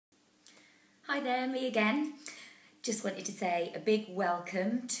Hi there, me again. Just wanted to say a big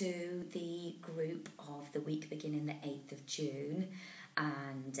welcome to the group of the week beginning the 8th of June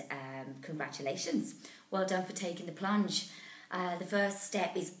and congratulations. Well done for taking the plunge. The first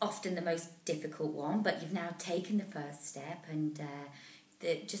step is often the most difficult one, but you've now taken the first step and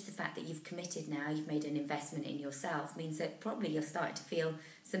just the fact that you've committed now, you've made an investment in yourself means that probably you're starting to feel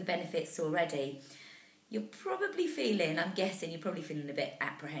some benefits already. You're probably feeling, I'm guessing you're probably feeling a bit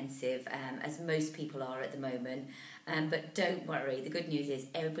apprehensive, as most people are at the moment, but don't worry, the good news is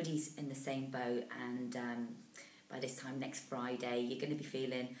everybody's in the same boat, and by this time next Friday you're going to be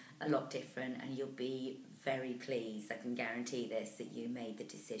feeling a lot different and you'll be very pleased, I can guarantee this, that you made the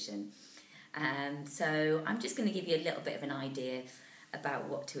decision. So I'm just going to give you a little bit of an idea about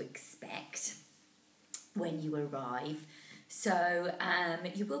what to expect when you arrive. So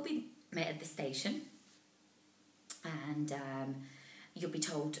you will be met at the station, and you'll be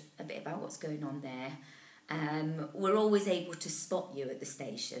told a bit about what's going on there. We're always able to spot you at the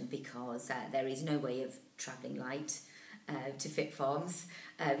station because there is no way of travelling light to FitFarms.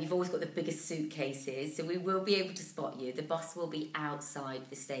 You've always got the biggest suitcases, so we will be able to spot you. The bus will be outside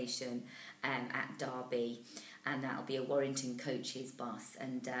the station at Derby, and that'll be a Warrington Coaches bus,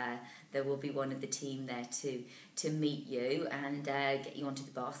 and there will be one of the team there to meet you and get you onto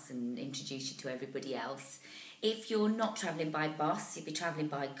the bus and introduce you to everybody else. If you're not travelling by bus, you'll be travelling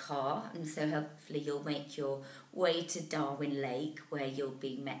by car, and so hopefully you'll make your way to Darwin Lake, where you'll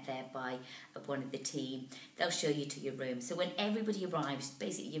be met there by one of the team. They'll show you to your room. So when everybody arrives,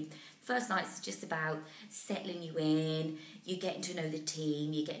 basically your first night's just about settling you in, you getting to know the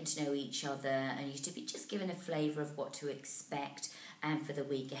team, you're getting to know each other, and you're to be just given a flavour of what to expect for the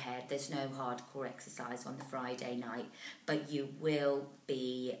week ahead. There's no hardcore exercise on the Friday night, but you will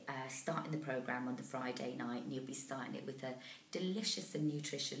be starting the programme on the Friday night, and you'll be starting it with a delicious and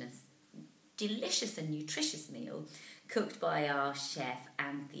nutritious meal cooked by our chef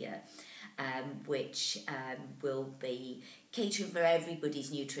Anthea, which will be catering for everybody's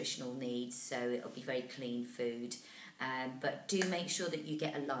nutritional needs, so it'll be very clean food, but do make sure that you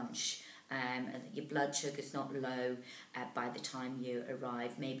get a lunch and that your blood sugar's not low by the time you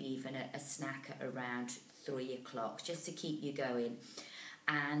arrive, maybe even a snack at around 3 o'clock just to keep you going.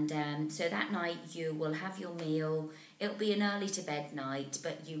 And so that night you will have your meal. It'll be an early to bed night,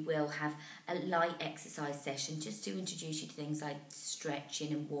 but you will have a light exercise session just to introduce you to things like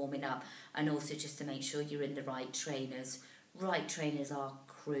stretching and warming up, and also just to make sure you're in the right trainers. Right trainers are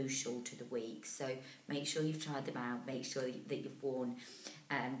crucial to the week, so make sure you've tried them out, make sure that you've worn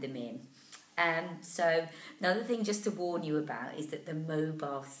them in. So another thing just to warn you about is that the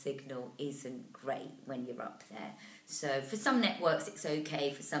mobile signal isn't great when you're up there. So for some networks it's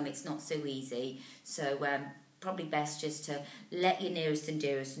okay, for some it's not so easy. So probably best just to let your nearest and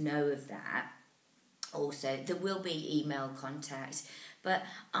dearest know of that. Also, there will be email contact, but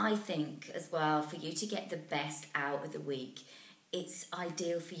I think as well, for you to get the best out of the week, it's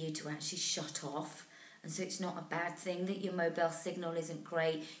ideal for you to actually shut off. And so it's not a bad thing that your mobile signal isn't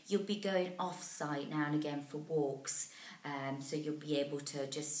great. You'll be going off-site now and again for walks, so you'll be able to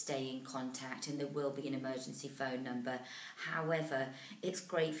just stay in contact, and there will be an emergency phone number. However, it's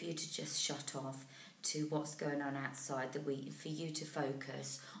great for you to just shut off to what's going on outside the week, and for you to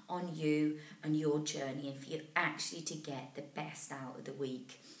focus on you and your journey, and for you actually to get the best out of the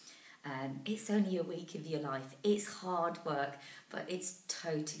week. It's only a week of your life. It's hard work, but it's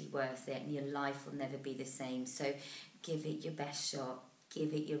totally worth it, and your life will never be the same. So give it your best shot,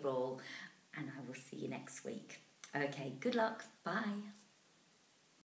 give it your all, and I will see you next week. Okay, good luck. Bye.